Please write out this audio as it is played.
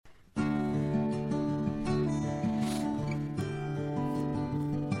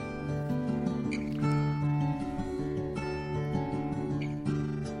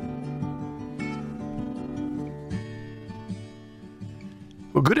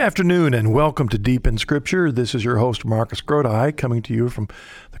Well, good afternoon and welcome to Deep in Scripture. This is your host, Marcus Grodi, coming to you from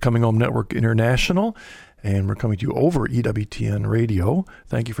the Coming Home Network International, and we're coming to you over EWTN Radio.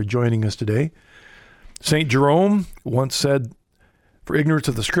 Thank you for joining us today. St. Jerome once said, "For ignorance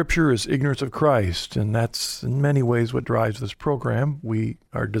of the Scripture is ignorance of Christ," and that's in many ways what drives this program.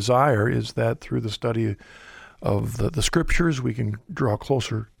 Our desire is that through the study of the Scriptures, we can draw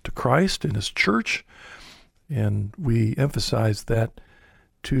closer to Christ and His church, and we emphasize that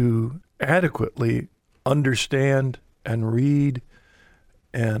to adequately understand and read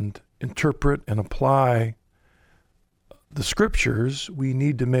and interpret and apply the Scriptures, we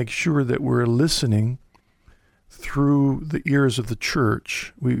need to make sure that we're listening through the ears of the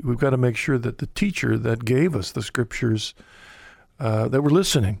church. We've got to make sure that the teacher that gave us the Scriptures, that we're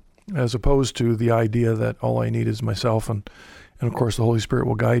listening, as opposed to the idea that all I need is myself and of course the Holy Spirit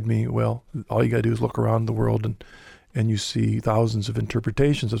will guide me. Well, all you got to do is look around the world and you see thousands of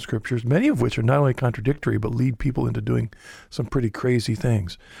interpretations of Scriptures, many of which are not only contradictory, but lead people into doing some pretty crazy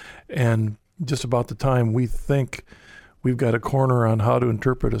things. And just about the time we think we've got a corner on how to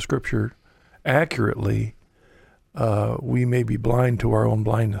interpret a Scripture accurately, we may be blind to our own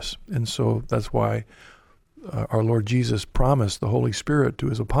blindness. And so that's why our Lord Jesus promised the Holy Spirit to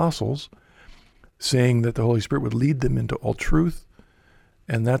His apostles, saying that the Holy Spirit would lead them into all truth.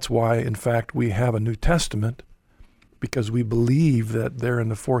 And that's why, in fact, we have a New Testament, because we believe that there in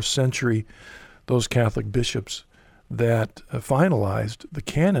the 4th century, those Catholic bishops that finalized the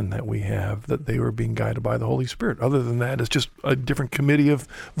canon that we have, that they were being guided by the Holy Spirit. Other than that, it's just a different committee of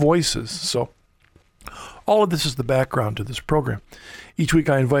voices. So all of this is the background to this program. Each week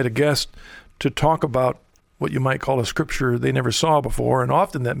I invite a guest to talk about what you might call a Scripture they never saw before, and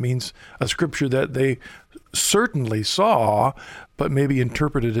often that means a Scripture that they certainly saw, but maybe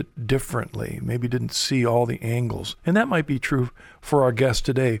interpreted it differently, maybe didn't see all the angles. And that might be true for our guest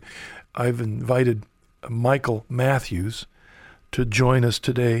today. I've invited Michael Matthews to join us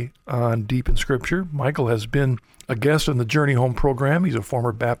today on Deep in Scripture. Michael has been a guest on the Journey Home program. He's a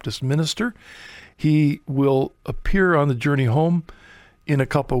former Baptist minister. He will appear on the Journey Home in a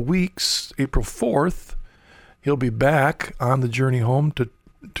couple of weeks, April 4th. He'll be back on the Journey Home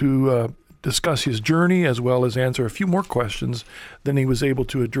to discuss his journey, as well as answer a few more questions than he was able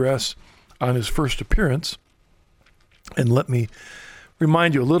to address on his first appearance. And let me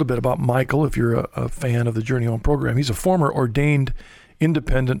remind you a little bit about Michael, if you're a fan of the Journey Home program. He's a former ordained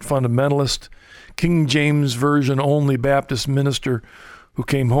independent fundamentalist, King James Version only Baptist minister who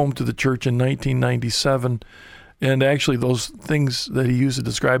came home to the church in 1997. And actually, those things that he used to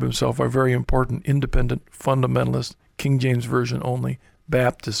describe himself are very important. Independent, fundamentalist, King James Version only,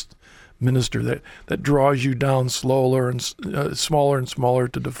 Baptist minister that draws you down smaller and smaller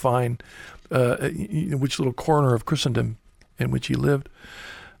to define which little corner of Christendom in which he lived.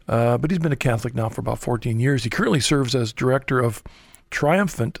 But he's been a Catholic now for about 14 years. He currently serves as director of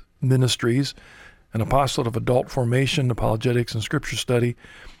Triumphant Ministries, an apostolate of adult formation, apologetics, and scripture study,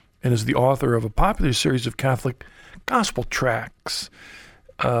 and is the author of a popular series of Catholic gospel tracts.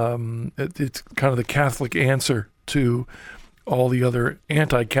 It's kind of the Catholic answer to all the other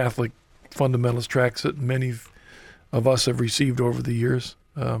anti-Catholic fundamentalist tracts that many of us have received over the years.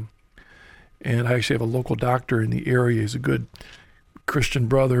 And I actually have a local doctor in the area. He's a good Christian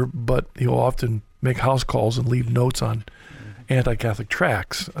brother, but he'll often make house calls and leave notes on anti-Catholic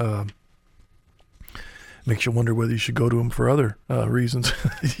tracts. Makes you wonder whether you should go to him for other reasons,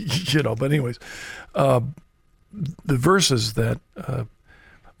 But anyways, the verses that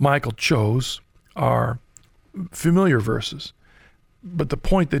Michael chose are familiar verses. But the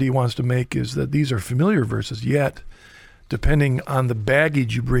point that he wants to make is that these are familiar verses, yet, depending on the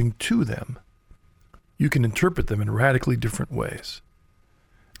baggage you bring to them, you can interpret them in radically different ways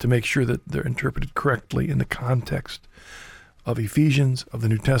to make sure that they're interpreted correctly in the context of Ephesians, of the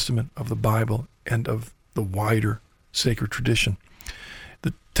New Testament, of the Bible, and of the wider sacred tradition.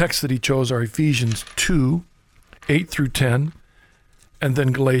 The texts that he chose are Ephesians 2, 8 through 10, and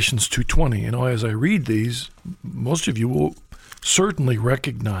then Galatians 2:20. As I read these, most of you will certainly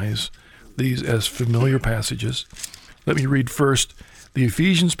recognize these as familiar passages. Let me read first the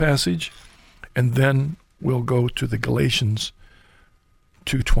Ephesians passage, and then we'll go to the Galatians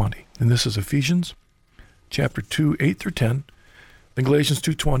 2:20. And this is Ephesians chapter 2, 8 through 10, then Galatians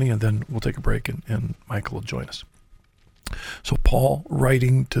 2:20, and then we'll take a break and Michael will join us. So Paul,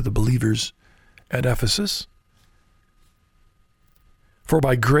 writing to the believers at Ephesus, "For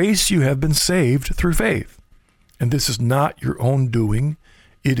by grace you have been saved through faith, and this is not your own doing,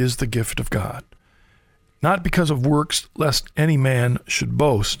 it is the gift of God. Not because of works, lest any man should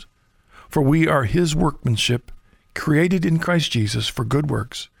boast. For we are his workmanship, created in Christ Jesus for good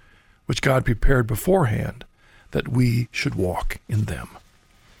works, which God prepared beforehand that we should walk in them.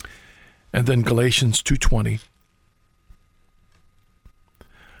 And then Galatians 2:20.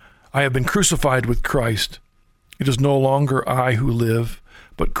 I have been crucified with Christ. It is no longer I who live,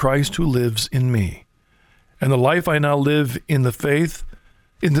 but Christ who lives in me. And the life I now live in the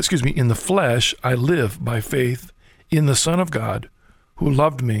flesh, I live by faith in the Son of God, who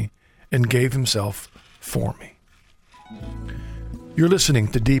loved me and gave himself for me. You're listening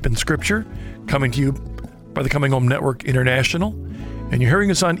to Deep in Scripture, coming to you by the Coming Home Network International, and you're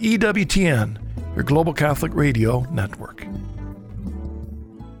hearing us on EWTN, your Global Catholic Radio Network.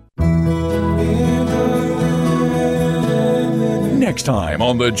 Next time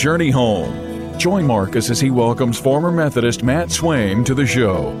on The Journey Home, join Marcus as he welcomes former Methodist Matt Swain to the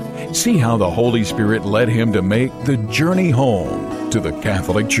show. See how the Holy Spirit led him to make the journey home to the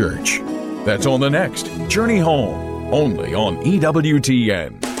Catholic Church. That's on the next Journey Home, only on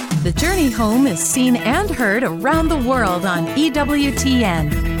EWTN. The Journey Home is seen and heard around the world on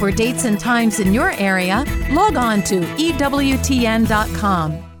EWTN. For dates and times in your area, log on to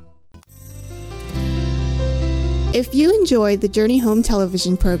EWTN.com. If you enjoy the Journey Home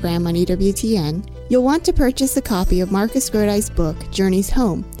television program on EWTN, you'll want to purchase a copy of Marcus Grode's book, Journeys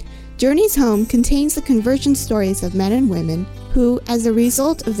Home. Journeys Home contains the conversion stories of men and women who, as a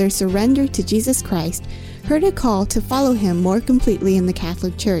result of their surrender to Jesus Christ, heard a call to follow him more completely in the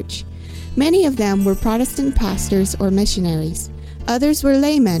Catholic Church. Many of them were Protestant pastors or missionaries. Others were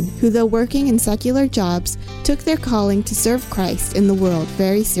laymen who, though working in secular jobs, took their calling to serve Christ in the world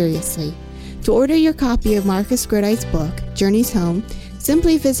very seriously. To order your copy of Marcus Grode's book, Journeys Home,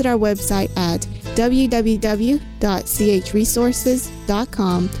 simply visit our website at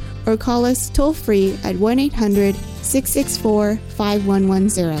www.chresources.com or call us toll-free at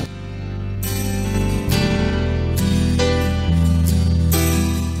 1-800-664-5110.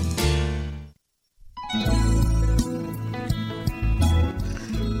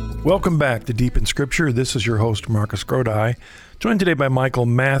 Welcome back to Deep in Scripture. This is your host, Marcus Grodi, joined today by Michael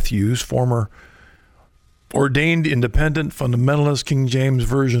Matthews, former ordained independent fundamentalist King James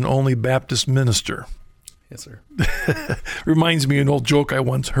Version only Baptist minister. Yes, sir. Reminds me of an old joke I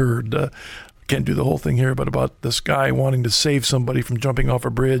once heard. Can't do the whole thing here, but about this guy wanting to save somebody from jumping off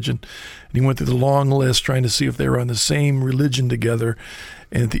a bridge, and he went through the long list trying to see if they were on the same religion together.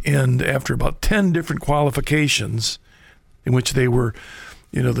 And at the end, after about 10 different qualifications, in which they were,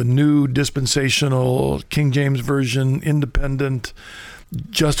 the new dispensational, King James Version, independent,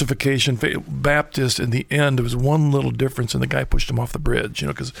 justification, Baptist, in the end, there was one little difference, and the guy pushed him off the bridge,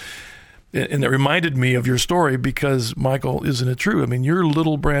 because, and it reminded me of your story because, Michael, isn't it true? I mean, your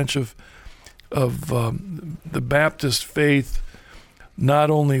little branch of the Baptist faith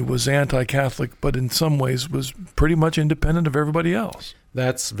not only was anti-Catholic, but in some ways was pretty much independent of everybody else.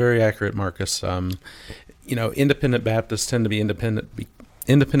 That's very accurate, Marcus. Independent Baptists tend to be independent.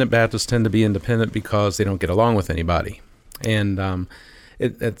 Independent Baptists tend to be independent because they don't get along with anybody. And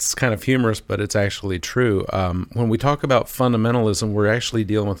it's kind of humorous, but it's actually true. When we talk about fundamentalism, we're actually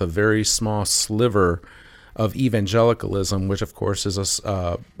dealing with a very small sliver of evangelicalism, which, of course, is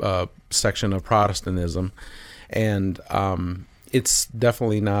a section of Protestantism. And it's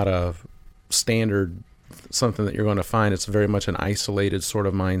definitely not a standard, something that you're going to find. It's very much an isolated sort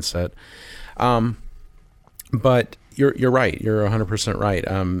of mindset. But you're right. You're 100% right.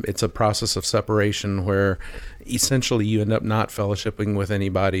 It's a process of separation where essentially you end up not fellowshipping with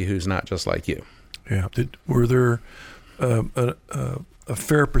anybody who's not just like you. Yeah. Were there a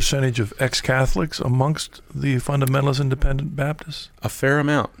fair percentage of ex-Catholics amongst the fundamentalist independent Baptists? A fair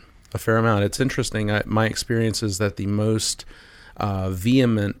amount. It's interesting. My experience is that the most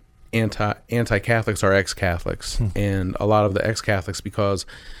vehement anti-Catholics are ex-Catholics, and a lot of the ex-Catholics, because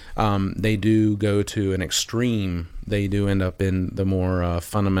they do go to an extreme, they do end up in the more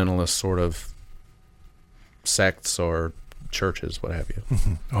fundamentalist sort of sects or churches, what have you.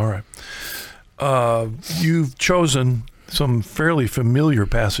 Mm-hmm. All right. You've chosen some fairly familiar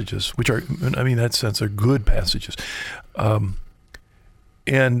passages, which are, in that sense, are good passages. And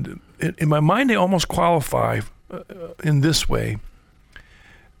in my mind, they almost qualify in this way.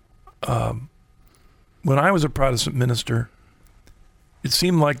 When I was a Protestant minister, it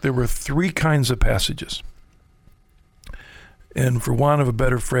seemed like there were three kinds of passages. And for want of a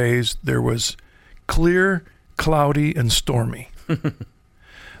better phrase, there was clear, cloudy, and stormy. There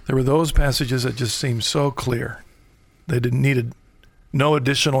were those passages that just seemed so clear. They needed no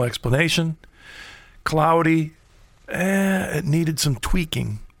additional explanation. Cloudy, it needed some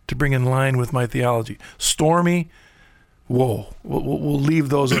tweaking to bring in line with my theology. Stormy, we'll leave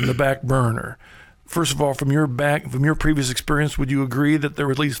those on the back burner first of all, from your previous experience, would you agree that there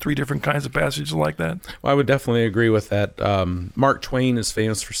were at least 3 different kinds of passages like that? Well, I would definitely agree with that. Mark Twain is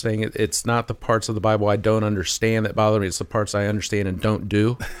famous for saying it's not the parts of the Bible I don't understand that bother me, it's the parts I understand and don't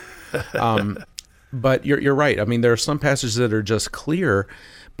do. But you're right. I mean, there are some passages that are just clear,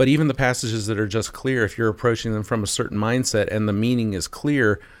 but even the passages that are just clear, if you're approaching them from a certain mindset and the meaning is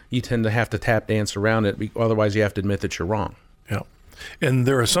clear, you tend to have to tap dance around it. Otherwise, you have to admit that you're wrong. Yeah. And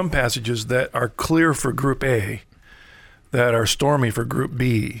there are some passages that are clear for Group A that are stormy for Group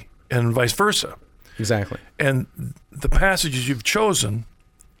B, and vice versa. Exactly. And the passages you've chosen,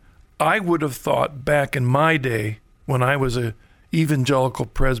 I would have thought back in my day when I was a evangelical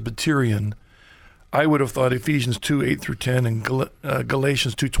Presbyterian, I would have thought Ephesians 2:8-10 and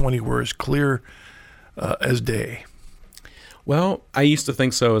Galatians 2:20 were as clear as day. Well, I used to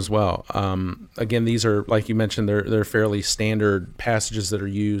think so as well. Again, these are, like you mentioned, they're fairly standard passages that are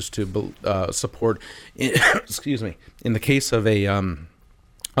used to support. Excuse me. In the case of an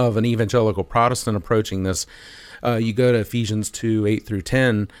evangelical Protestant approaching this, you go to Ephesians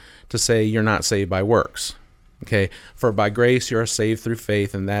 2:8-10 to say you're not saved by works. Okay, for by grace you are saved through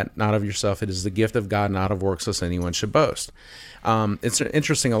faith, and that not of yourself. It is the gift of God, not of works, lest anyone should boast. It's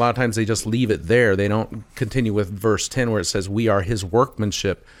interesting. A lot of times they just leave it there. They don't continue with verse 10 where it says, we are his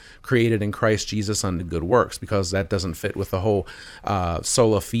workmanship, created in Christ Jesus unto good works, because that doesn't fit with the whole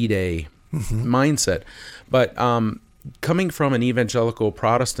sola fide mindset. But coming from an evangelical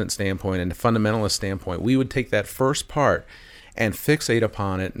Protestant standpoint and a fundamentalist standpoint, we would take that first part and fixate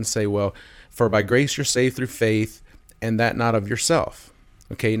upon it and say, well, for by grace you're saved through faith, and that not of yourself.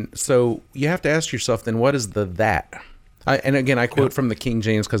 Okay, so you have to ask yourself then, what is the that? And again, I quote from the King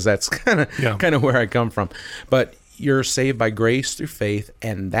James because that's kind of where I come from. But you're saved by grace through faith,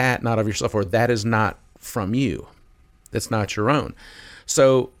 and that not of yourself, or that is not from you. That's not your own.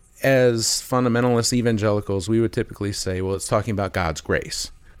 So as fundamentalist evangelicals, we would typically say, well, it's talking about God's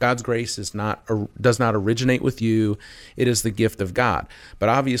grace. God's grace does not originate with you. It is the gift of God. But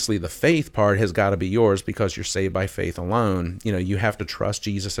obviously the faith part has got to be yours because you're saved by faith alone. You know, you have to trust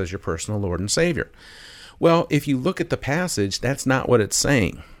Jesus as your personal Lord and Savior. Well, if you look at the passage, that's not what it's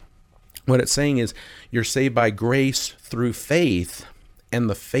saying. What it's saying is you're saved by grace through faith, and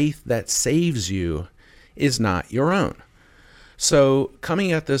the faith that saves you is not your own. So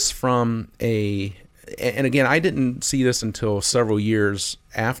coming at this from and again, I didn't see this until several years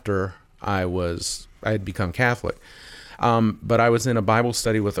after I had become Catholic. But I was in a Bible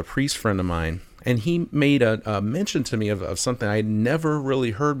study with a priest friend of mine, and he made a mention to me of something I had never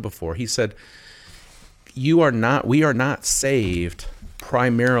really heard before. He said, we are not saved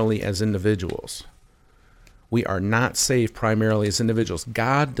primarily as individuals. We are not saved primarily as individuals.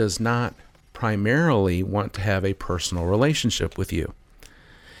 God does not primarily want to have a personal relationship with you.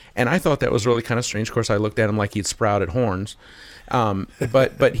 And I thought that was really kind of strange. Of course, I looked at him like he'd sprouted horns.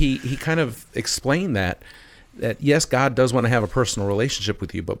 But he kind of explained that yes, God does want to have a personal relationship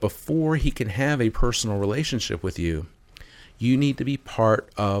with you, but before he can have a personal relationship with you, you need to be part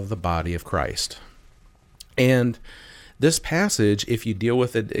of the body of Christ. And this passage, if you deal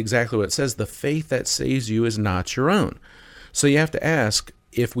with it exactly what it says, the faith that saves you is not your own. So you have to ask,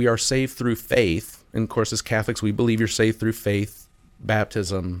 if we are saved through faith, and of course as Catholics we believe you're saved through faith,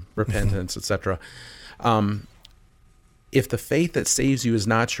 baptism, repentance, etc. If the faith that saves you is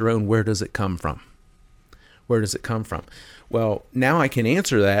not your own, where does it come from? Where does it come from? Well, now I can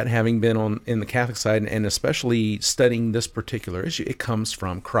answer that, having been in the Catholic side and especially studying this particular issue. It comes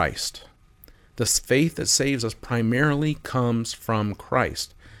from Christ. The faith that saves us primarily comes from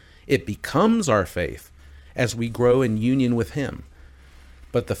Christ. It becomes our faith as we grow in union with him.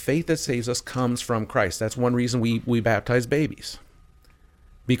 But the faith that saves us comes from Christ. That's one reason we baptize babies,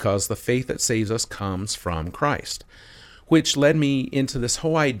 because the faith that saves us comes from Christ, which led me into this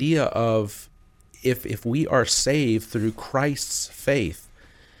whole idea of if we are saved through Christ's faith,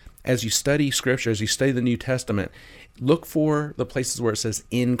 as you study Scripture, as you study the New Testament, look for the places where it says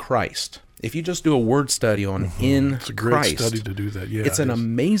in Christ. If you just do a word study on in Christ, it's a great study to do that. Yeah, it's an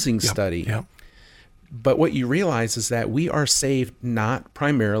amazing study. Yep. But what you realize is that we are saved not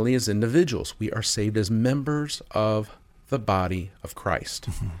primarily as individuals. We are saved as members of the body of Christ.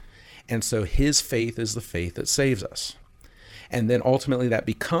 And so his faith is the faith that saves us. And then ultimately that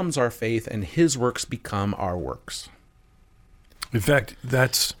becomes our faith, and his works become our works. In fact,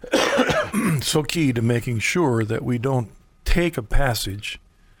 that's so key to making sure that we don't take a passage,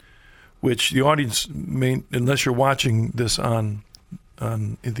 which the audience may, unless you're watching this on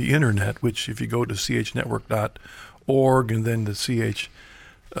the internet, which if you go to chnetwork.org and then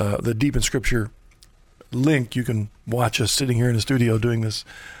the Deep in Scripture link, you can watch us sitting here in the studio doing this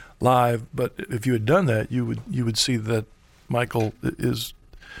live. But if you had done that, you would see that Michael is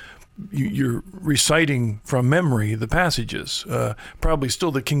you're reciting from memory the passages, probably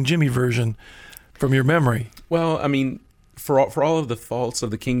still the King Jimmy version from your memory. Well, I mean, for all of the faults of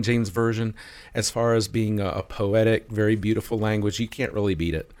the King James Version, as far as being a poetic, very beautiful language, you can't really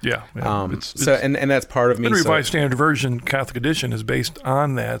beat it. Yeah. And that's part of me. The Revised Standard Version, Catholic Edition, is based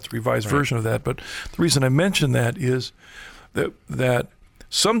on that. It's a revised version of that. But the reason I mention that is that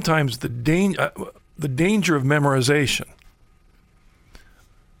sometimes the danger of memorization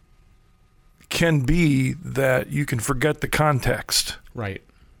can be that you can forget the context. Right.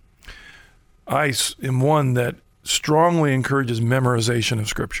 I am one that strongly encourages memorization of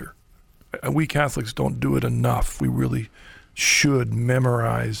Scripture. We Catholics don't do it enough. We really should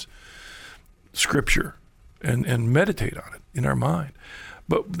memorize Scripture and meditate on it in our mind.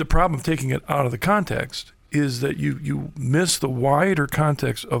 But the problem of taking it out of the context is that you miss the wider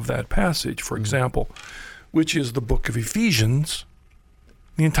context of that passage. For example, which is the book of Ephesians.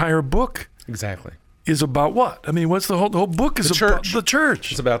 The entire book exactly is about what? I mean, what's the whole book is about the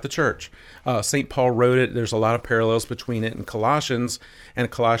church. It's about the church. St. Paul wrote it. There's a lot of parallels between it and Colossians. And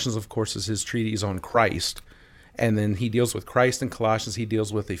Colossians, of course, is his treatise on Christ. And then he deals with Christ in Colossians. He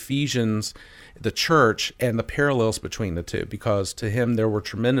deals with Ephesians, the church, and the parallels between the two. Because to him, there were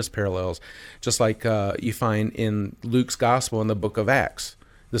tremendous parallels. Just like you find in Luke's gospel in the book of Acts.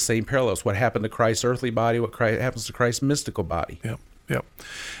 The same parallels. What happened to Christ's earthly body, what happens to Christ's mystical body. Yep.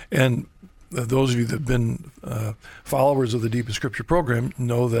 And those of you that have been followers of the Deep in Scripture program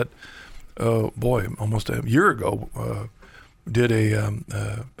know that, almost a year ago, did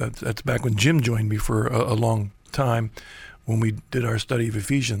that's back when Jim joined me for a long time, when we did our study of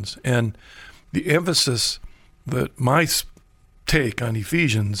Ephesians. And the emphasis that my take on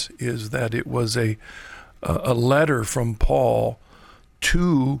Ephesians is that it was a letter from Paul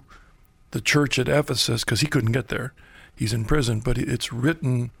to the church at Ephesus, because he couldn't get there. He's in prison, but it's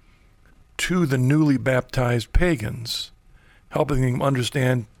written to the newly baptized pagans, helping them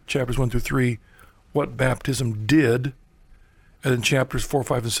understand chapters 1 through 3 what baptism did, and in chapters 4,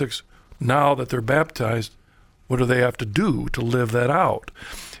 5, and 6, now that they're baptized, what do they have to do to live that out?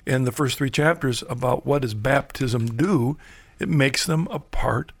 In the first 3 chapters about what does baptism do, it makes them a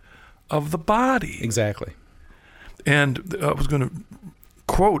part of the body. Exactly. And I was going to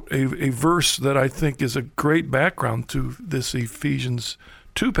quote a verse that I think is a great background to this Ephesians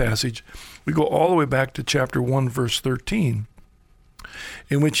 2 passage. We go all the way back to chapter 1, verse 13,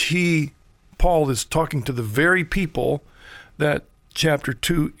 in which Paul is talking to the very people that chapter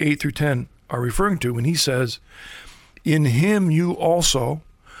 2, 8 through 10 are referring to, when he says, "In him you also,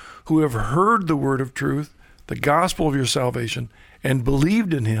 who have heard the word of truth, the gospel of your salvation, and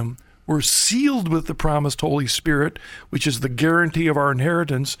believed in him, were sealed with the promised Holy Spirit, which is the guarantee of our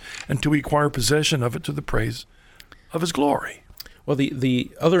inheritance, and to acquire possession of it to the praise of his glory." Well,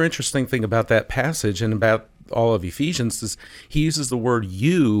 the other interesting thing about that passage and about all of Ephesians is he uses the word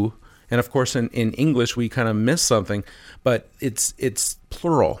 "you," and of course in English we kind of miss something, but it's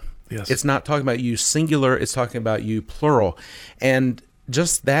plural. Yes. It's not talking about you singular, it's talking about you plural. And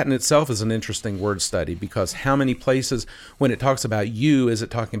just that in itself is an interesting word study, because how many places when it talks about you, is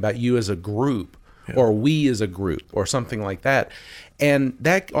it talking about you as a group, or we as a group, or something like that? And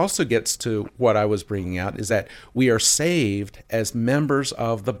that also gets to what I was bringing out, is that we are saved as members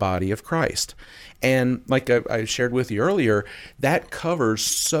of the body of Christ. And like I shared with you earlier, that covers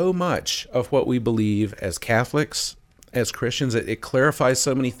so much of what we believe as Catholics, as Christians. It clarifies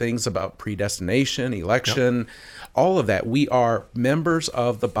so many things about predestination, election, all of that. We are members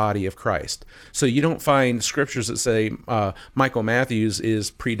of the body of Christ. So you don't find scriptures that say Michael Matthews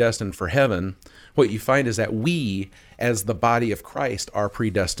is predestined for heaven. What you find is that we, as the body of Christ, are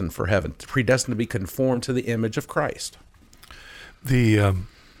predestined for heaven, predestined to be conformed to the image of Christ. And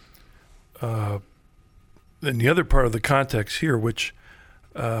the other part of the context here, which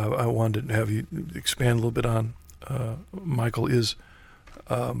I wanted to have you expand a little bit on, Michael, is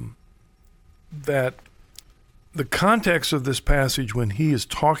that the context of this passage, when he is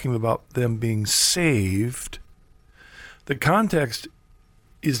talking about them being saved, the context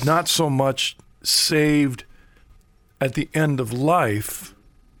is not so much saved at the end of life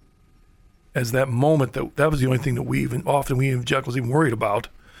as that moment. That was the only thing that we Jack was even worried about,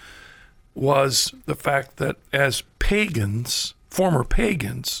 was the fact that as pagans, former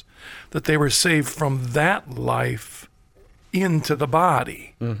pagans, that they were saved from that life into the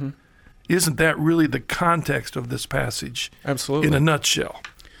body. Mm-hmm. Isn't that really the context of this passage? Absolutely. In a nutshell.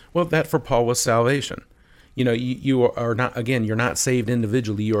 Well, that for Paul was salvation. You know, you are not, again, you're not saved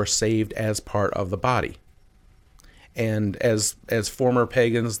individually, you are saved as part of the body. And as former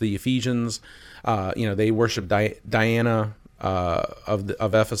pagans, the Ephesians, they worship Diana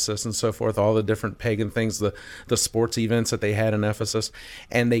of Ephesus and so forth, all the different pagan things, the sports events that they had in Ephesus,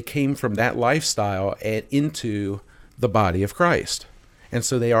 and they came from that lifestyle and into the body of Christ. And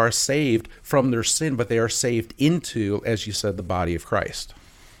so they are saved from their sin, but they are saved into, as you said, the body of Christ.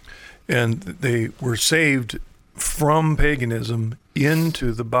 And they were saved from paganism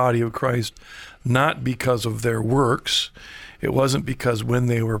into the body of Christ, not because of their works. It wasn't because when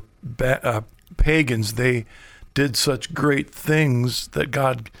they were pagans, they did such great things that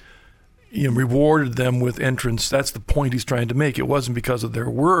God rewarded them with entrance. That's the point he's trying to make. It wasn't because of their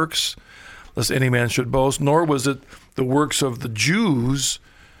works, lest any man should boast, nor was it the works of the Jews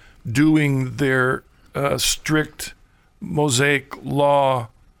doing their strict Mosaic law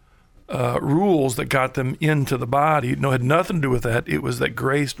rules that got them into the body. No, it had nothing to do with that. It was that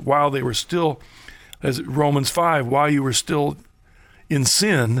grace, while they were still, as Romans 5, while you were still in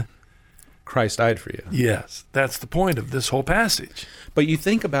sin, Christ died for you. Yes, that's the point of this whole passage. But you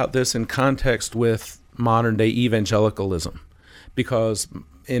think about this in context with modern-day evangelicalism, because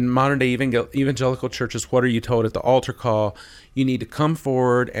in modern-day evangelical churches, what are you told at the altar call? You need to come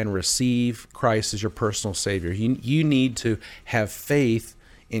forward and receive Christ as your personal Savior. You need to have faith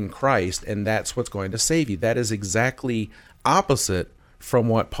in Christ, and that's what's going to save you. That is exactly opposite from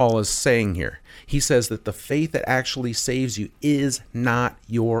what Paul is saying here. He says that the faith that actually saves you is not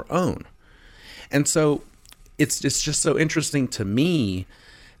your own. And so it's just so interesting to me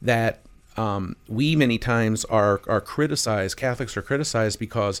that we many times are criticized, Catholics are criticized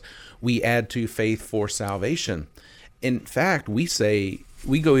because we add to faith for salvation. In fact, we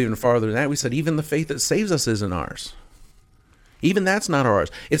go even farther than that. We said even the faith that saves us isn't ours. Even that's not ours.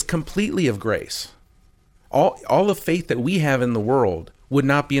 It's completely of grace. All the faith that we have in the world would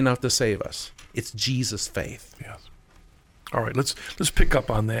not be enough to save us. It's Jesus' faith. Yes. All right, let's pick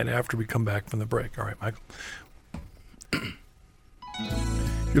up on that after we come back from the break. All right, Michael.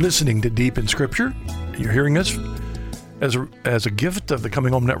 You're listening to Deep in Scripture. You're hearing us as a gift of the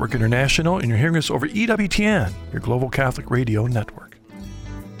Coming Home Network International, and you're hearing us over EWTN, your Global Catholic Radio Network.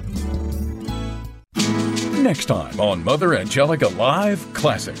 Next time on Mother Angelica Live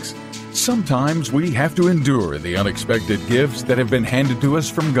Classics. Sometimes we have to endure the unexpected gifts that have been handed to us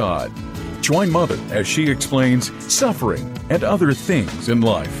from God. Join Mother as she explains suffering and other things in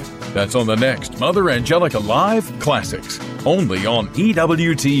life. That's on the next Mother Angelica Live Classics, only on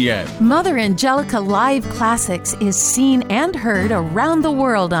EWTN. Mother Angelica Live Classics is seen and heard around the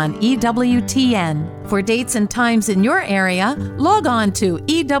world on EWTN. For dates and times in your area, log on to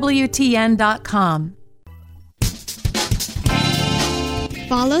EWTN.com.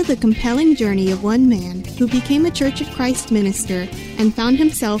 Follow the compelling journey of one man who became a Church of Christ minister and found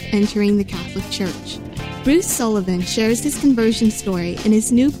himself entering the Catholic Church. Bruce Sullivan shares his conversion story in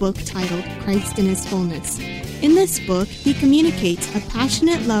his new book titled Christ in His Fullness. In this book, he communicates a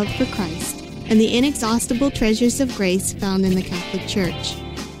passionate love for Christ and the inexhaustible treasures of grace found in the Catholic Church.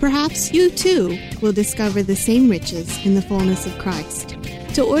 Perhaps you, too, will discover the same riches in the fullness of Christ.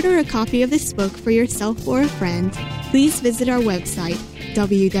 To order a copy of this book for yourself or a friend, please visit our website,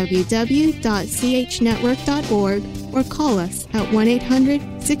 www.chnetwork.org, or call us at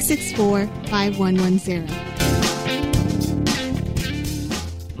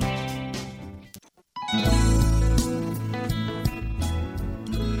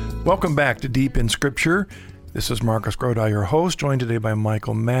Welcome back to Deep in Scripture. This is Marcus Grodi, your host, joined today by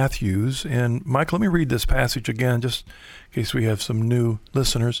Michael Matthews. And Michael, let me read this passage again, just in case we have some new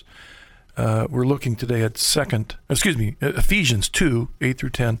listeners. We're looking today at Ephesians 2, 8 through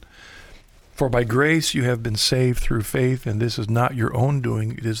 10. For by grace you have been saved through faith, and this is not your own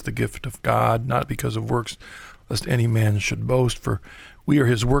doing. It is the gift of God, not because of works, lest any man should boast. For we are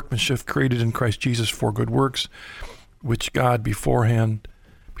his workmanship, created in Christ Jesus for good works, which God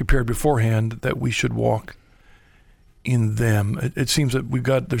prepared beforehand that we should walk in them. It seems that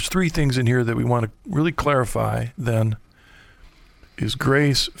there's three things in here that we want to really clarify then. Is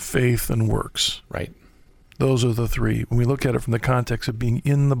grace, faith, and works. Right. Those are the three. When we look at it from the context of being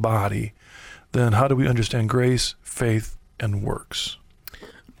in the body, then how do we understand grace, faith, and works?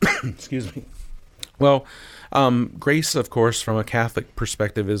 Excuse me. Well, grace, of course, from a Catholic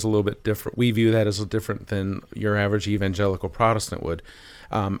perspective is a little bit different. We view that as different than your average evangelical Protestant would.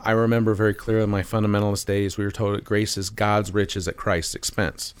 I remember very clearly in my fundamentalist days, we were told that grace is God's riches at Christ's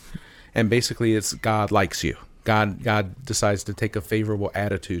expense. And basically it's God likes you. God decides to take a favorable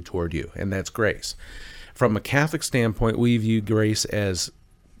attitude toward you, and that's grace. From a Catholic standpoint, we view grace as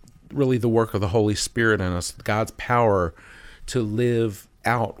really the work of the Holy Spirit in us, God's power to live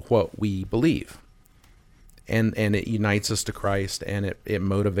out what we believe. and it unites us to Christ, and it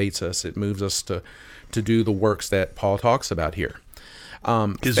motivates us. It moves us to do the works that Paul talks about here.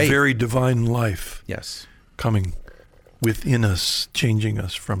 His faith. very divine life, Yes. coming within us, changing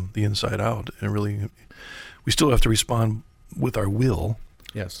us from the inside out. And really, we still have to respond with our will,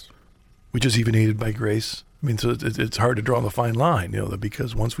 Yes. which is even aided by grace. I mean, so it's hard to draw the fine line, that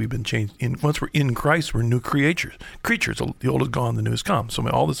because once we've been changed, once we're in Christ, we're new creatures. The old is gone, the new has come. So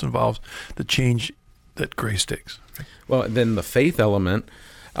all this involves the change that grace takes. Okay? Well, then the faith element,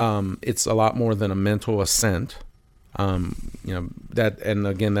 it's a lot more than a mental assent. That, and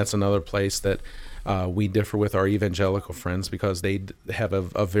again, that's another place that we differ with our evangelical friends, because they have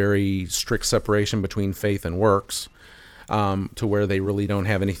a very strict separation between faith and works, to where they really don't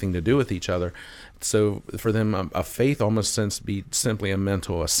have anything to do with each other. So for them, a faith almost tends to be simply a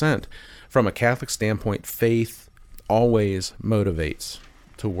mental assent. From a Catholic standpoint, faith always motivates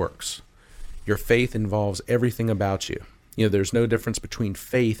to works. Your faith involves everything about you. There's no difference between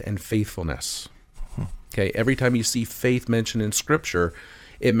faith and faithfulness. Okay, every time you see faith mentioned in Scripture,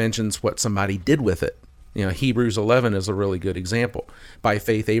 it mentions what somebody did with it. Hebrews 11 is a really good example. By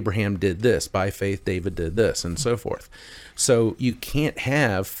faith, Abraham did this. By faith, David did this, and so forth. So you can't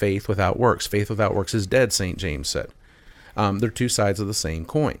have faith without works. Faith without works is dead, St. James said. They're two sides of the same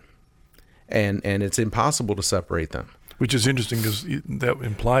coin, and it's impossible to separate them. Which is interesting, because that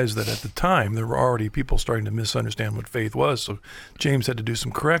implies that at the time there were already people starting to misunderstand what faith was. So James had to do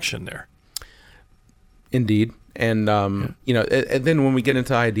some correction there. Indeed. And, and then when we get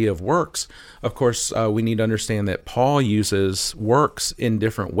into the idea of works, of course, we need to understand that Paul uses works in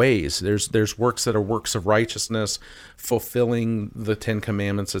different ways. There's works that are works of righteousness, fulfilling the Ten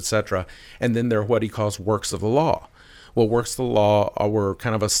Commandments, etc. And then there are what he calls works of the law. Well, works of the law were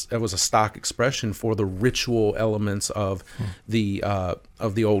kind of it was a stock expression for the ritual elements of the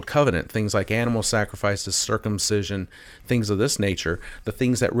old covenant, things like animal sacrifices, circumcision, things of this nature, the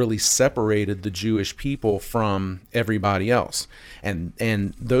things that really separated the Jewish people from everybody else. And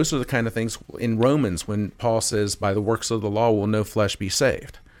those are the kind of things in Romans when Paul says, by the works of the law will no flesh be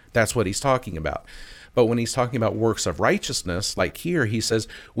saved. That's what he's talking about. But when he's talking about works of righteousness, like here, he says,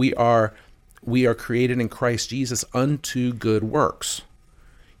 we are created in Christ Jesus unto good works.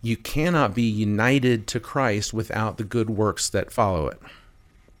 You cannot be united to Christ without the good works that follow it.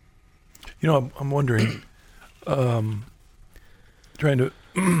 I'm wondering, trying to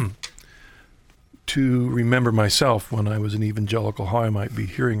to remember myself when I was an evangelical, how I might be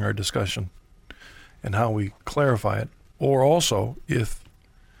hearing our discussion and how we clarify it. Or also, if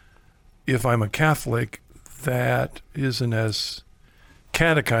I'm a Catholic that isn't as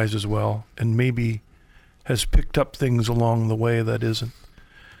catechized as well, and maybe has picked up things along the way that isn't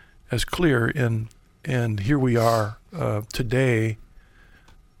as clear. And here we are today.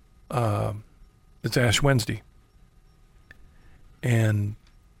 It's Ash Wednesday, and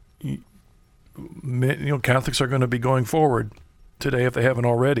Catholics are going to be going forward today, if they haven't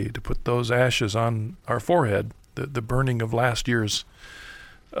already, to put those ashes on our forehead, the burning of last year's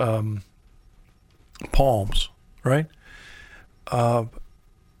palms, right?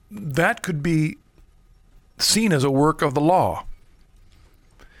 That could be seen as a work of the law.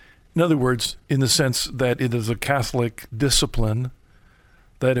 In other words, in the sense that it is a Catholic discipline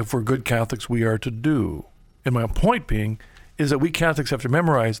that if we're good Catholics, we are to do. And my point being is that we Catholics have to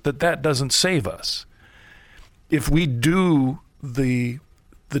memorize that doesn't save us. If we do the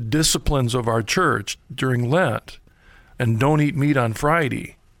disciplines of our church during Lent and don't eat meat on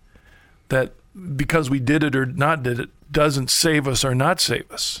Friday, that because we did it or not did it doesn't save us or not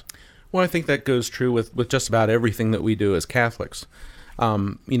save us. Well, I think that goes true with just about everything that we do as Catholics.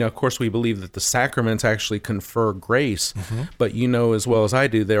 Of course, we believe that the sacraments actually confer grace, but as well as I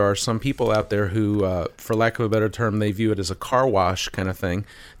do, there are some people out there who, for lack of a better term, they view it as a car wash kind of thing.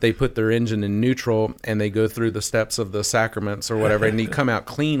 They put their engine in neutral and they go through the steps of the sacraments or whatever, and you come out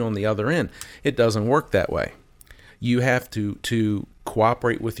clean on the other end. It doesn't work that way. You have to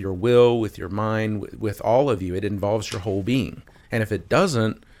cooperate with your will, with your mind, with all of you. It involves your whole being. And if it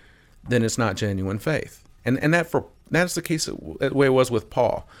doesn't, then it's not genuine faith. And that's the case the way it was with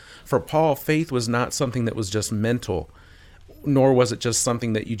Paul. For Paul, faith was not something that was just mental, nor was it just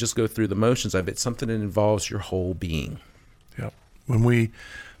something that you just go through the motions of. It's something that involves your whole being. Yeah. When we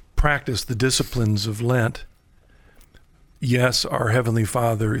practice the disciplines of Lent, yes, our Heavenly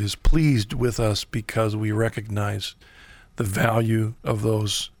Father is pleased with us because we recognize the value of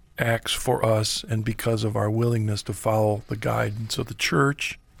those acts for us and because of our willingness to follow the guidance of the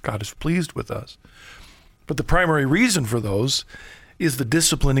Church. God is pleased with us. But the primary reason for those is the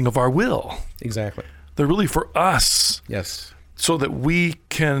disciplining of our will. Exactly. They're really for us. Yes. so that we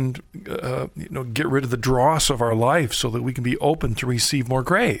can get rid of the dross of our life so that we can be open to receive more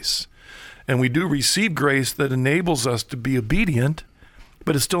grace. And we do receive grace that enables us to be obedient,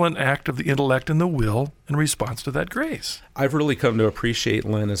 but it's still an act of the intellect and the will in response to that grace. I've really come to appreciate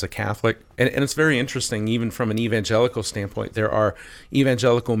Lent as a Catholic, and it's very interesting, even from an evangelical standpoint. There are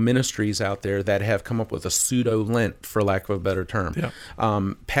evangelical ministries out there that have come up with a pseudo-Lent, for lack of a better term. Yeah.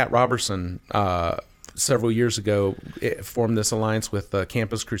 Pat Robertson, several years ago, formed this alliance with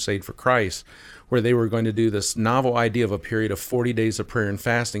Campus Crusade for Christ, where they were going to do this novel idea of a period of 40 days of prayer and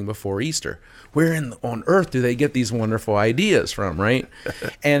fasting before Easter. Where on earth do they get these wonderful ideas from, right?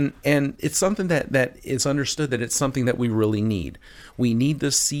 and it's something that is understood that it's something that we really need. We need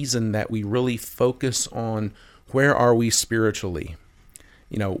this season that we really focus on where are we spiritually.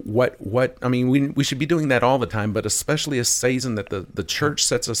 We should be doing that all the time, but especially a season that the church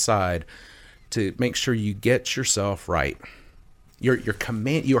sets aside to make sure you get yourself right. You're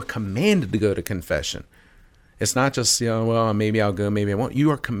commanded to go to confession. It's not just, maybe I'll go, maybe I won't. You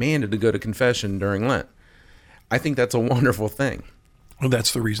are commanded to go to confession during Lent. I think that's a wonderful thing. Well,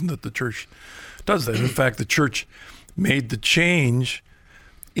 that's the reason that the church does that. In fact, the church made the change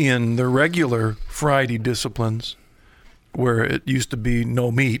in the regular Friday disciplines where it used to be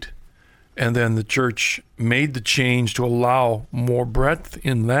no meat. And then the church made the change to allow more breadth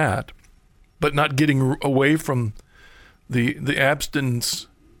in that, but not getting away from the abstinence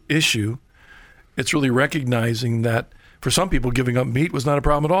issue. It's really recognizing that for some people, giving up meat was not a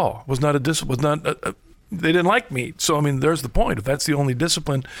problem at all. Was not a discipline. They didn't like meat. So there's the point. If that's the only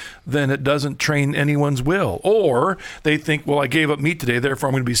discipline, then it doesn't train anyone's will. Or they think, well, I gave up meat today, therefore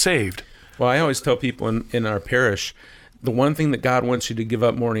I'm going to be saved. Well, I always tell people in our parish, the one thing that God wants you to give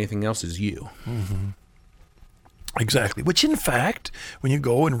up more than anything else is you. Mm-hmm. Exactly. Which, in fact, when you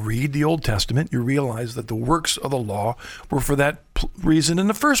go and read the Old Testament, you realize that the works of the law were for that reason in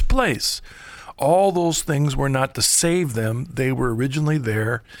the first place. All those things were not to save them. They were originally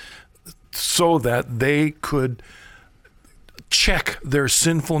there so that they could check their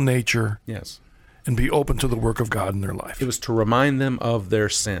sinful nature, yes, and be open to the work of God in their life. It was to remind them of their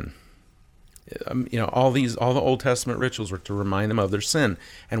sin. All the Old Testament rituals were to remind them of their sin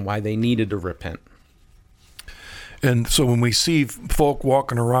and why they needed to repent. And so when we see folk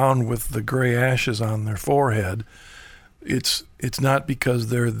walking around with the gray ashes on their forehead, it's not because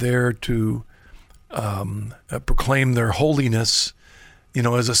they're there to proclaim their holiness,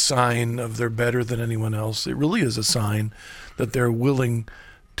 as a sign of they're better than anyone else. It really is a sign that they're willing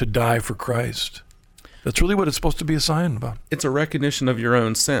to die for Christ. That's really what it's supposed to be a sign about. It's a recognition of your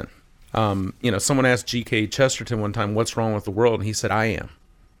own sin. Someone asked G.K. Chesterton one time, what's wrong with the world? And he said, I am.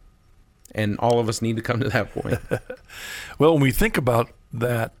 And all of us need to come to that point. Well, when we think about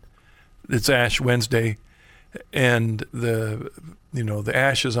that, it's Ash Wednesday, and the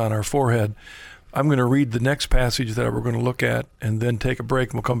ashes on our forehead. I'm going to read the next passage that we're going to look at, and then take a break,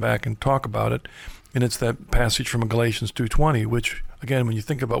 and we'll come back and talk about it. And it's that passage from Galatians 2:20, which, again, when you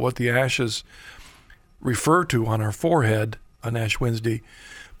think about what the ashes refer to on our forehead on Ash Wednesday,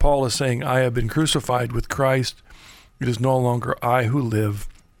 Paul is saying, I have been crucified with Christ. It is no longer I who live,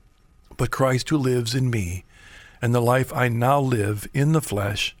 but Christ who lives in me. And the life I now live in the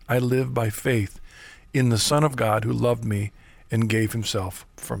flesh, I live by faith in the Son of God who loved me and gave himself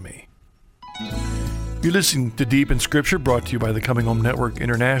for me. You're listening to Deep in Scripture, brought to you by the Coming Home Network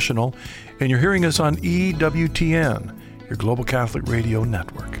International, and you're hearing us on EWTN, your Global Catholic Radio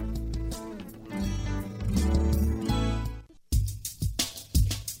Network.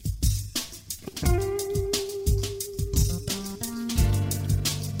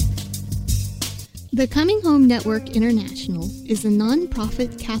 The Coming Home Network International is a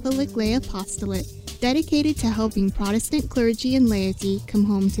non-profit Catholic lay apostolate dedicated to helping Protestant clergy and laity come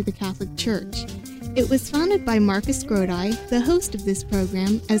home to the Catholic Church. It was founded by Marcus Grodi, the host of this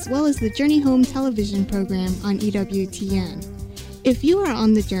program, as well as the Journey Home television program on EWTN. If you are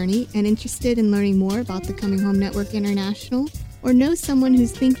on the journey and interested in learning more about the Coming Home Network International, or know someone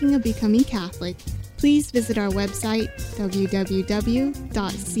who's thinking of becoming Catholic, please visit our website,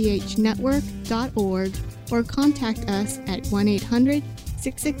 www.chnetwork.org, or contact us at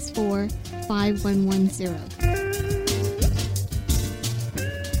 1-800-664-5110.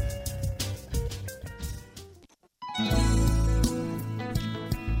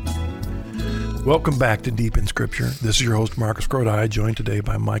 Welcome back to Deep in Scripture. This is your host, Marcus Grodi, joined today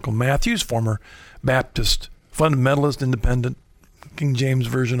by Michael Matthews, former Baptist, fundamentalist, independent, King James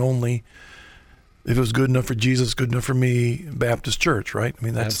Version only. If it was good enough for Jesus, good enough for me, Baptist church, right? I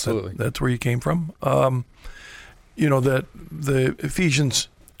mean, that's where you came from. That the Ephesians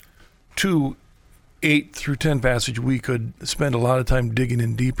 2 8 through 10 passage, we could spend a lot of time digging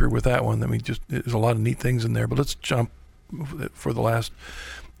in deeper with that one. I mean, just there's a lot of neat things in there. But let's jump for the last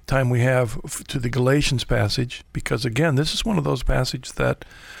time we have to the Galatians passage, because again, this is one of those passages that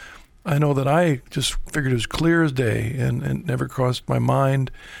I know that I just figured it was clear as day, and never crossed my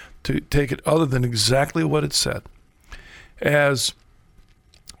mind to take it other than exactly what it said. As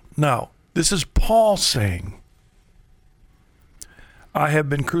now, this is Paul saying, I have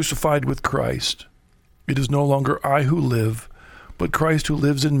been crucified with Christ. It is no longer I who live, but Christ who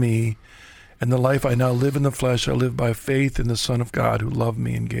lives in me. And the life I now live in the flesh, I live by faith in the Son of God who loved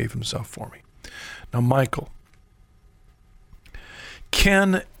me and gave himself for me. Now, Michael,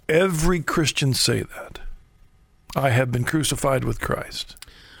 can every Christian say that? I have been crucified with Christ.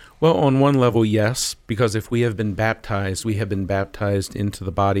 Well, on one level, yes, because if we have been baptized, we have been baptized into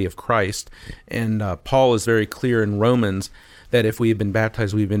the body of Christ. And Paul is very clear in Romans that if we have been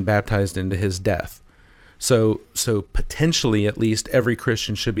baptized, we've been baptized into his death. So potentially, at least, every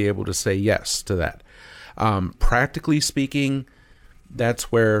Christian should be able to say yes to that. Practically speaking,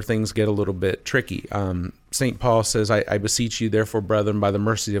 that's where things get a little bit tricky. St. Paul says, I beseech you, therefore, brethren, by the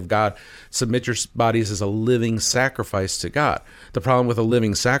mercy of God, submit your bodies as a living sacrifice to God. The problem with a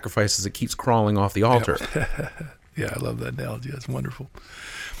living sacrifice is it keeps crawling off the altar. Yeah, I love that analogy. That's wonderful.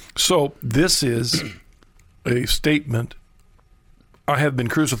 So this is a statement, I have been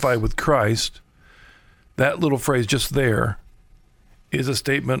crucified with Christ. That little phrase just there is a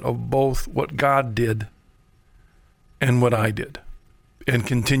statement of both what God did and what I did and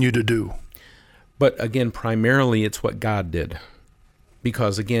continue to do. But again, primarily it's what God did.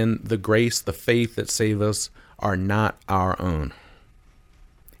 Because again, the grace, the faith that save us are not our own.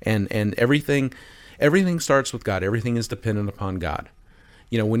 And everything starts with God. Everything is dependent upon God.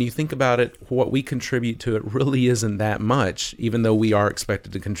 You know, when you think about it, what we contribute to it really isn't that much, even though we are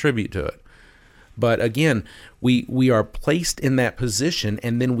expected to contribute to it. But again, we are placed in that position,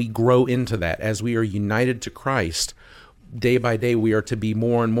 and then we grow into that. As we are united to Christ, day by day, we are to be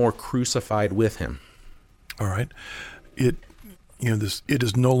more and more crucified with him. All right. It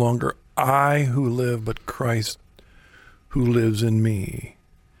is no longer I who live, but Christ who lives in me.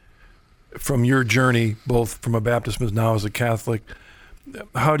 From your journey, both from a Baptist as now as a Catholic,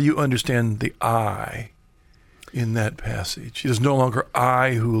 how do you understand the I in that passage? It is no longer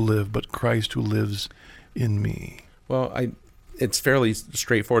I who live, but Christ who lives in me. Well, it's fairly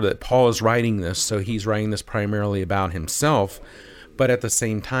straightforward that Paul is writing this, so he's writing this primarily about himself, but at the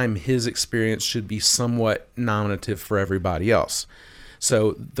same time, his experience should be somewhat nominative for everybody else.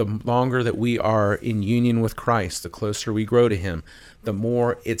 So the longer that we are in union with Christ, the closer we grow to him, the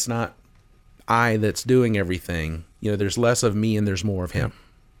more it's not I that's doing everything. You know, there's less of me and there's more of him.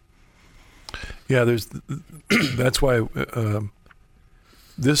 Yeah, that's why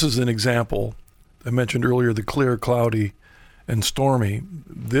this is an example. I mentioned earlier the clear, cloudy, and stormy.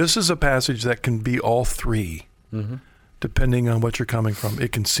 This is a passage that can be all three, depending on what you're coming from.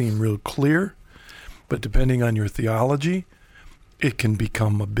 It can seem real clear, but depending on your theology, it can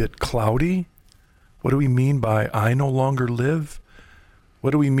become a bit cloudy. What do we mean by I no longer live?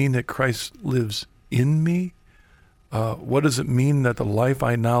 What do we mean that Christ lives in me? What does it mean that the life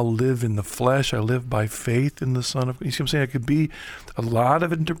I now live in the flesh, I live by faith in the Son of God? You see what I'm saying? It could be a lot of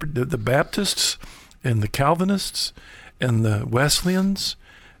the Baptists and the Calvinists and the Wesleyans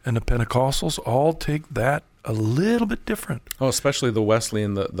and the Pentecostals all take that a little bit different. Oh, especially the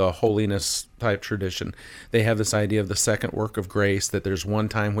Wesleyan, the holiness type tradition. They have this idea of the second work of grace, that there's one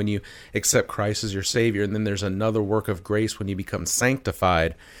time when you accept Christ as your Savior, and then there's another work of grace when you become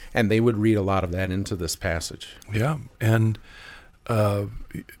sanctified, and they would read a lot of that into this passage. Yeah, and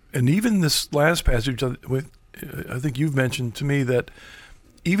even this last passage, I think you've mentioned to me that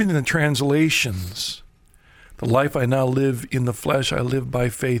even in the translations, the life I now live in the flesh, I live by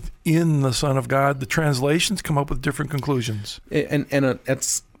faith in the Son of God. The translations come up with different conclusions. And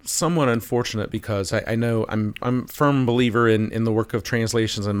it's somewhat unfortunate, because I know I'm a firm believer in the work of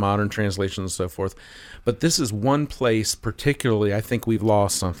translations and modern translations and so forth. But this is one place particularly I think we've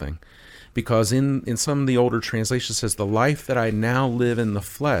lost something. Because in some of the older translations it says, the life that I now live in the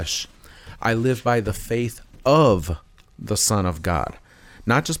flesh, I live by the faith of the Son of God.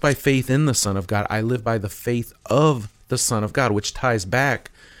 Not just by faith in the Son of God, I live by the faith of the Son of God, which ties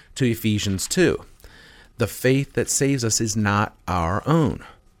back to Ephesians 2. The faith that saves us is not our own.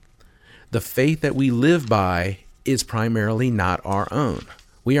 The faith that we live by is primarily not our own.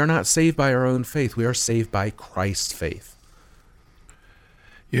 We are not saved by our own faith. We are saved by Christ's faith.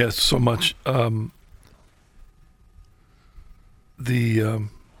 Yes, so much.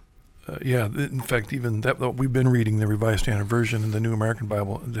 In fact, even that we've been reading the Revised Standard Version and the New American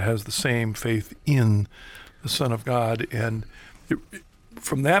Bible, it has the same faith in the Son of God. And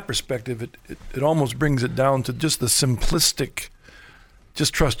from that perspective, it almost brings it down to just the simplistic,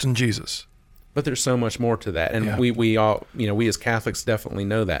 just trust in Jesus. But there's so much more to that. And we all, we as Catholics definitely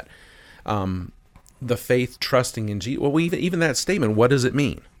know that. The faith trusting in Jesus. Well, even that statement, what does it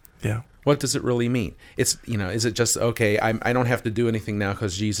mean? Yeah. What does it really mean? It's, is it just, okay, I don't have to do anything now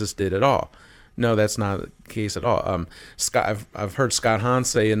because Jesus did it all? No, that's not the case at all. I've heard Scott Hahn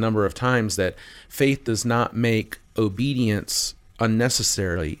say a number of times that faith does not make obedience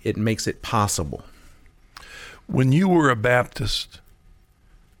unnecessary. It makes it possible. When you were a Baptist,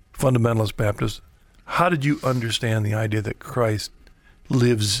 fundamentalist Baptist, how did you understand the idea that Christ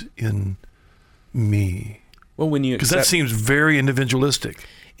lives in me? Well, because that seems very individualistic.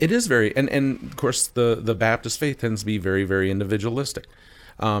 It is very, and of course the Baptist faith tends to be very, very individualistic.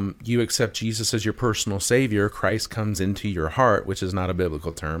 You accept Jesus as your personal Savior. Christ comes into your heart, which is not a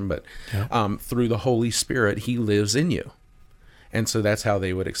biblical term, but through the Holy Spirit, He lives in you. And so that's how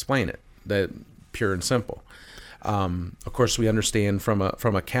they would explain it, that pure and simple. Of course, we understand from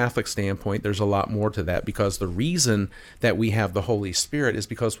a Catholic standpoint, there's a lot more to that, because the reason that we have the Holy Spirit is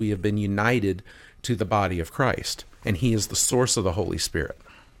because we have been united to the body of Christ, and He is the source of the Holy Spirit.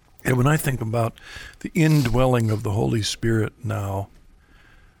 And when I think about the indwelling of the Holy Spirit now,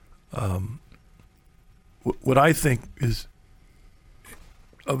 what I think is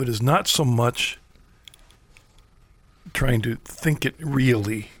not so much trying to think it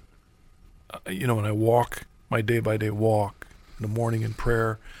really. When I walk my day-by-day walk, in the morning in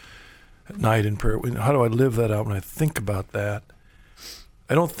prayer, at night in prayer, how do I live that out when I think about that?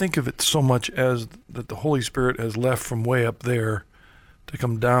 I don't think of it so much as that the Holy Spirit has left from way up there to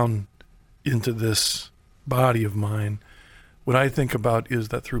come down into this body of mine. What I think about is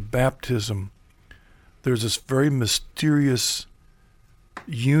that through baptism, there's this very mysterious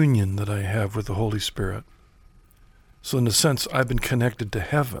union that I have with the Holy Spirit. So in a sense, I've been connected to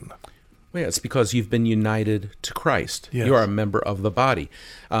heaven. Well, yeah, it's because you've been united to Christ. Yes. You are a member of the body.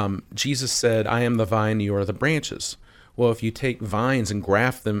 Jesus said, I am the vine, you are the branches. Well, if you take branches and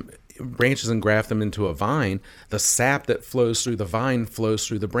graft them into a vine, the sap that flows through the vine flows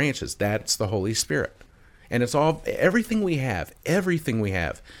through the branches. That's the Holy Spirit. And it's everything we have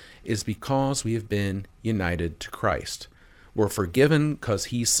is because we have been united to Christ. We're forgiven because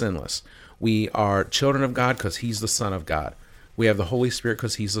He's sinless. We are children of God because He's the Son of God. We have the Holy Spirit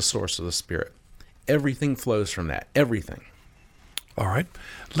because He's the source of the Spirit. Everything flows from that. Everything. All right.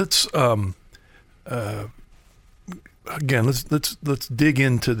 Let's let's dig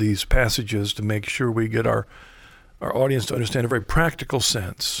into these passages to make sure we get our audience to understand a very practical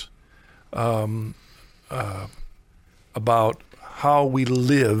sense about how we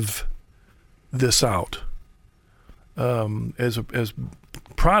live this out. As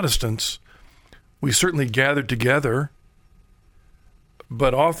Protestants, we certainly gathered together,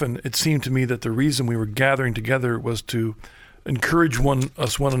 but often it seemed to me that the reason we were gathering together was to encourage one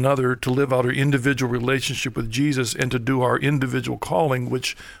another to live out our individual relationship with Jesus and to do our individual calling,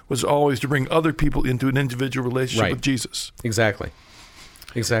 which was always to bring other people into an individual relationship with Jesus. Exactly.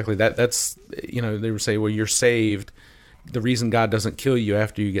 That's they would say, well, you're saved. The reason God doesn't kill you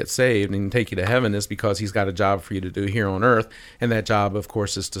after you get saved and take you to heaven is because He's got a job for you to do here on earth, and that job, of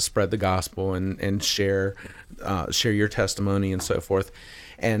course, is to spread the gospel and share your testimony and so forth.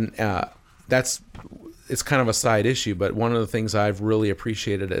 And it's kind of a side issue, but one of the things I've really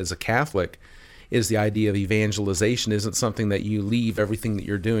appreciated as a Catholic is the idea of evangelization isn't something that you leave everything that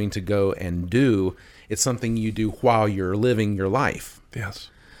you're doing to go and do. It's something you do while you're living your life. Yes.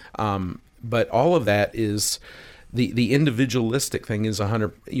 But all of that is the individualistic thing is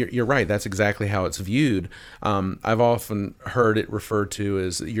 100. You're right. That's exactly how it's viewed. I've often heard it referred to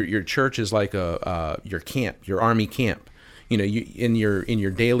as your church is like your camp, your army camp. You in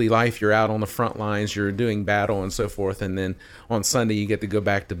your daily life, you're out on the front lines, you're doing battle and so forth, and then on Sunday you get to go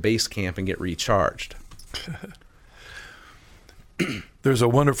back to base camp and get recharged. There's a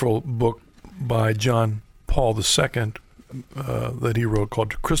wonderful book by John Paul II that he wrote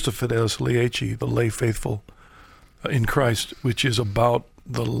called Christa Fidelis Laici, the lay faithful in Christ, which is about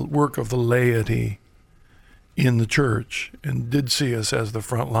the work of the laity in the church, and did see us as the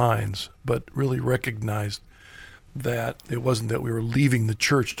front lines, but really recognized that it wasn't that we were leaving the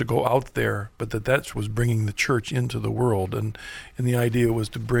church to go out there, but that was bringing the church into the world, and the idea was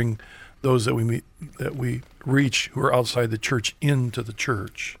to bring those that we meet, that we reach who are outside the church, into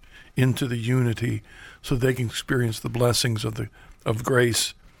the unity, so they can experience the blessings of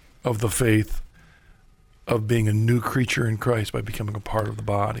grace, of the faith, of being a new creature in Christ by becoming a part of the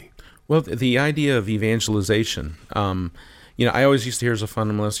body. Well, the idea of evangelization, I always used to hear as a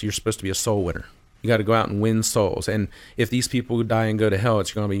fundamentalist, you're supposed to be a soul winner. You got to go out and win souls. And if these people die and go to hell,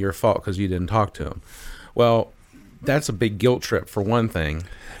 it's going to be your fault because you didn't talk to them. Well, that's a big guilt trip for one thing.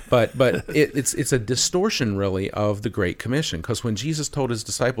 But it's a distortion, really, of the Great Commission. Because when Jesus told his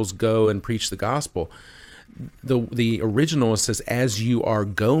disciples, go and preach the gospel, the original says, as you are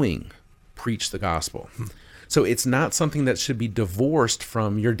going, preach the gospel. So it's not something that should be divorced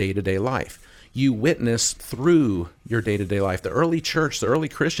from your day-to-day life. You witness through your day-to-day life. The early church, the early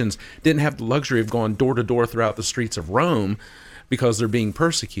Christians didn't have the luxury of going door to door throughout the streets of Rome because they're being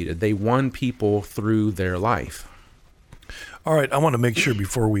persecuted. They won people through their life. All right, I want to make sure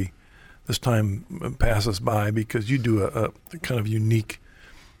before this time passes by, because you do a kind of unique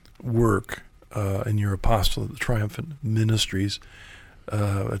work in your Apostle of the Triumphant Ministries.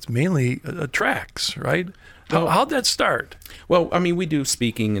 It's mainly tracts, right? How'd that start? Well, I mean, we do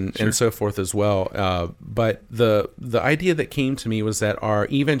speaking and so forth as well. But the idea that came to me was that our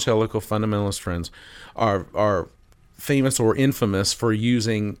evangelical fundamentalist friends are famous or infamous for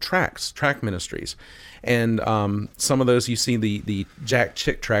using tract ministries. And some of those, you see the Jack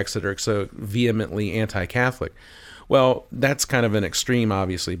Chick tracts that are so vehemently anti-Catholic. Well, that's kind of an extreme,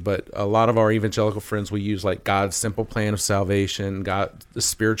 obviously, but a lot of our evangelical friends will use like God's simple plan of salvation, God, the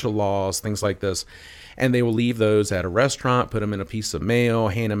spiritual laws, things like this. And they will leave those at a restaurant, put them in a piece of mail,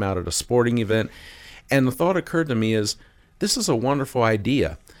 hand them out at a sporting event. And the thought occurred to me is, this is a wonderful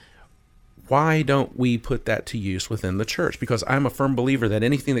idea. Why don't we put that to use within the church? Because I'm a firm believer that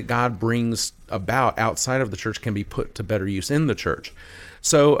anything that God brings about outside of the church can be put to better use in the church.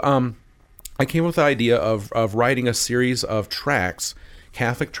 So I came with the idea of writing a series of tracts,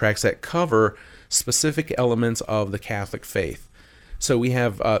 Catholic tracts, that cover specific elements of the Catholic faith. So we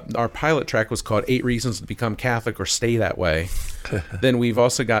have our pilot tract was called 8 Reasons to Become Catholic or Stay That Way. Then we've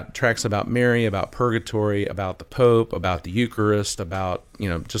also got tracts about Mary, about purgatory, about the Pope, about the Eucharist, about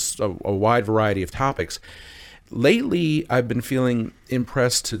just a wide variety of topics. Lately, I've been feeling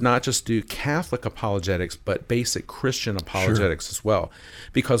impressed to not just do Catholic apologetics, but basic Christian apologetics as well,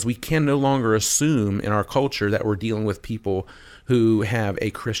 because we can no longer assume in our culture that we're dealing with people who have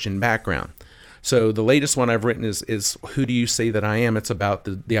a Christian background. So the latest one I've written is Who Do You Say That I Am? It's about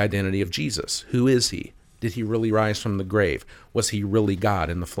the identity of Jesus. Who is he? Did he really rise from the grave? Was he really God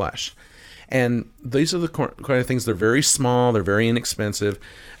in the flesh? And these are the kind of things. They're very small. They're very inexpensive.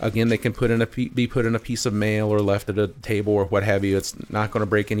 Again, they can be put in a piece of mail or left at a table or what have you. It's not going to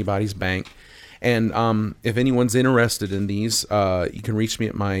break anybody's bank. And if anyone's interested in these, you can reach me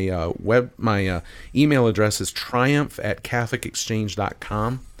at my email address is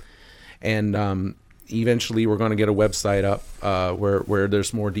triumph@catholicexchange.com. And eventually we're going to get a website up where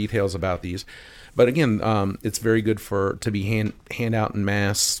there's more details about these. But again, it's very good to be hand out in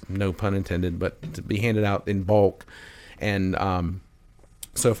mass, no pun intended, but to be handed out in bulk and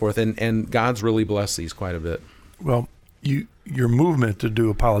so forth. And God's really blessed these quite a bit. Well, your movement to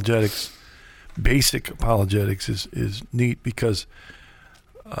do apologetics, basic apologetics, is neat because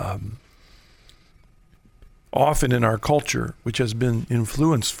often in our culture, which has been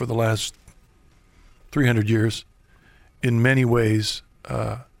influenced for the last 300 years in many ways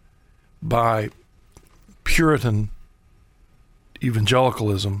by Puritan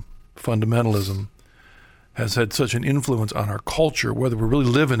evangelicalism, fundamentalism, has had such an influence on our culture, whether we're really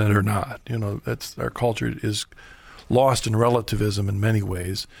living it or not. That's our culture is lost in relativism in many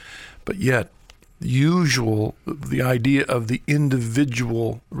ways, but yet the idea of the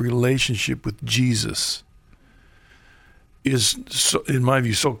individual relationship with Jesus is, so, in my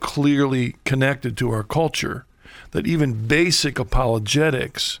view, so clearly connected to our culture that even basic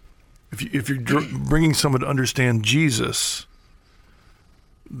apologetics, if you're bringing someone to understand Jesus,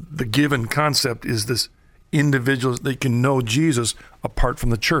 the given concept is this individuals, they can know Jesus apart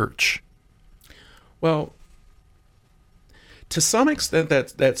from the church. Well, to some extent,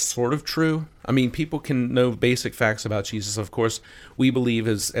 that's sort of true. I mean, people can know basic facts about Jesus. Of course, we believe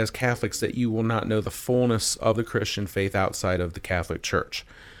as Catholics that you will not know the fullness of the Christian faith outside of the Catholic Church.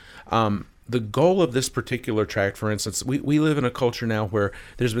 The goal of this particular tract, for instance, we live in a culture now where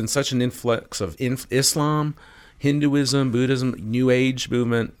there's been such an influx of Islam, Hinduism, Buddhism, New Age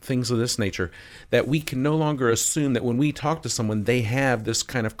movement, things of this nature, that we can no longer assume that when we talk to someone, they have this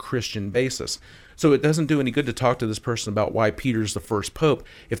kind of Christian basis. So it doesn't do any good to talk to this person about why Peter's the first pope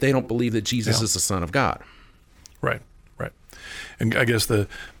if they don't believe that Jesus is the Son of God. Right. And I guess the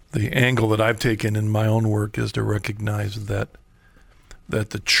angle that I've taken in my own work is to recognize that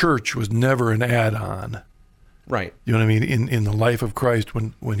the church was never an add-on. Right. You know what I mean? In the life of Christ,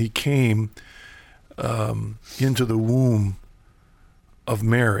 when he came into the womb of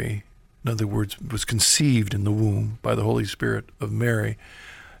Mary In other words, was conceived in the womb by the Holy Spirit of Mary,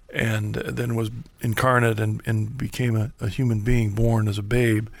 and then was incarnate and became a human being, born as a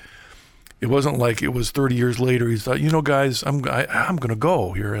babe. It wasn't like it was 30 years later. He thought, guys, I'm going to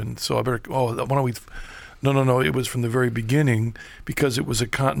go here, and so I better. Why don't we? No. It was from the very beginning, because it was a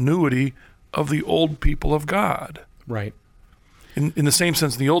continuity of the old people of God. Right. In the same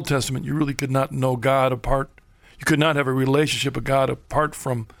sense, in the Old Testament, you really could not know God apart. You could not have a relationship with God apart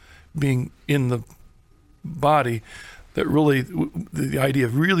from being in the body. That really, the idea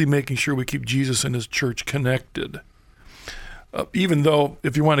of really making sure we keep Jesus and his church connected. Even though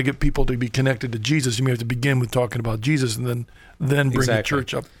if you want to get people to be connected to Jesus, you may have to begin with talking about Jesus and then bring the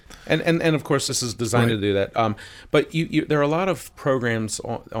church up. And of course, this is designed to do that. But there are a lot of programs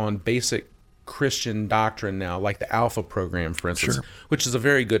on basic Christian doctrine now, like the Alpha program, for instance, which is a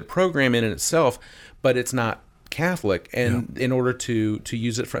very good program in itself, but it's not Catholic, and in order to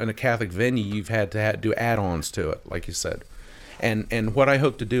use it in a Catholic venue, you've had to do add-ons to it, like you said. And what I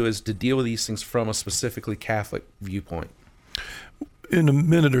hope to do is to deal with these things from a specifically Catholic viewpoint. In a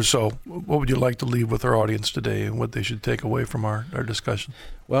minute or so, what would you like to leave with our audience today, and what they should take away from our discussion?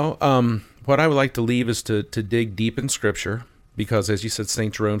 Well, what I would like to leave is to dig deep in Scripture, because as you said,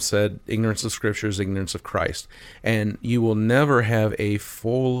 St. Jerome said, ignorance of Scripture is ignorance of Christ. And you will never have a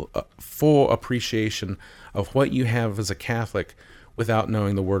full appreciation of what you have as a Catholic without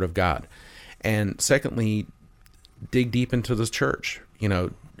knowing the Word of God. And secondly, dig deep into the church.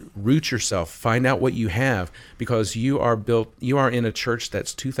 Root yourself, find out what you have, because you are in a church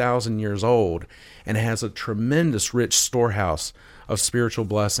that's 2,000 years old and has a tremendous rich storehouse of spiritual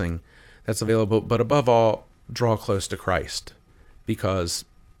blessing that's available. But above all, draw close to Christ, because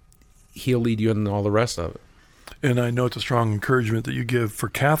he'll lead you in all the rest of it. And I know it's a strong encouragement that you give for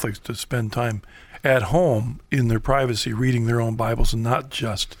Catholics to spend time at home in their privacy reading their own Bibles, and not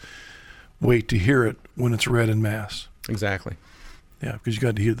just wait to hear it when it's read in Mass. Exactly. Yeah, because you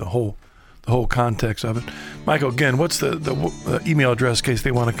got to hear the whole context of it. Michael, again, what's the email address in case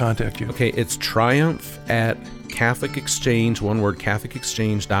they want to contact you? Okay, it's triumph@CatholicExchange, one word,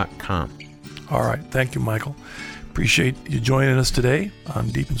 CatholicExchange.com. All right, thank you, Michael. Appreciate you joining us today on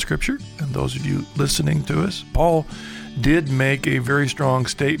Deep in Scripture, and those of you listening to us. Paul did make a very strong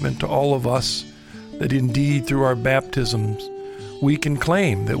statement to all of us that indeed through our baptisms we can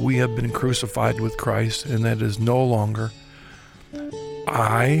claim that we have been crucified with Christ, and that it is no longer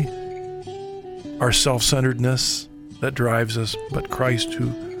our self-centeredness that drives us, but Christ who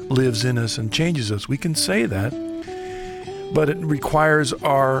lives in us and changes us. We can say that, but it requires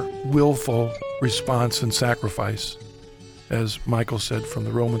our willful response and sacrifice. As Michael said from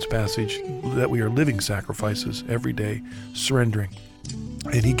the Romans passage, that we are living sacrifices every day, surrendering.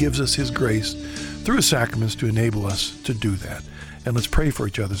 And he gives us his grace through his sacraments to enable us to do that. And let's pray for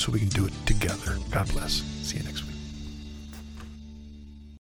each other so we can do it together. God bless. See you next time.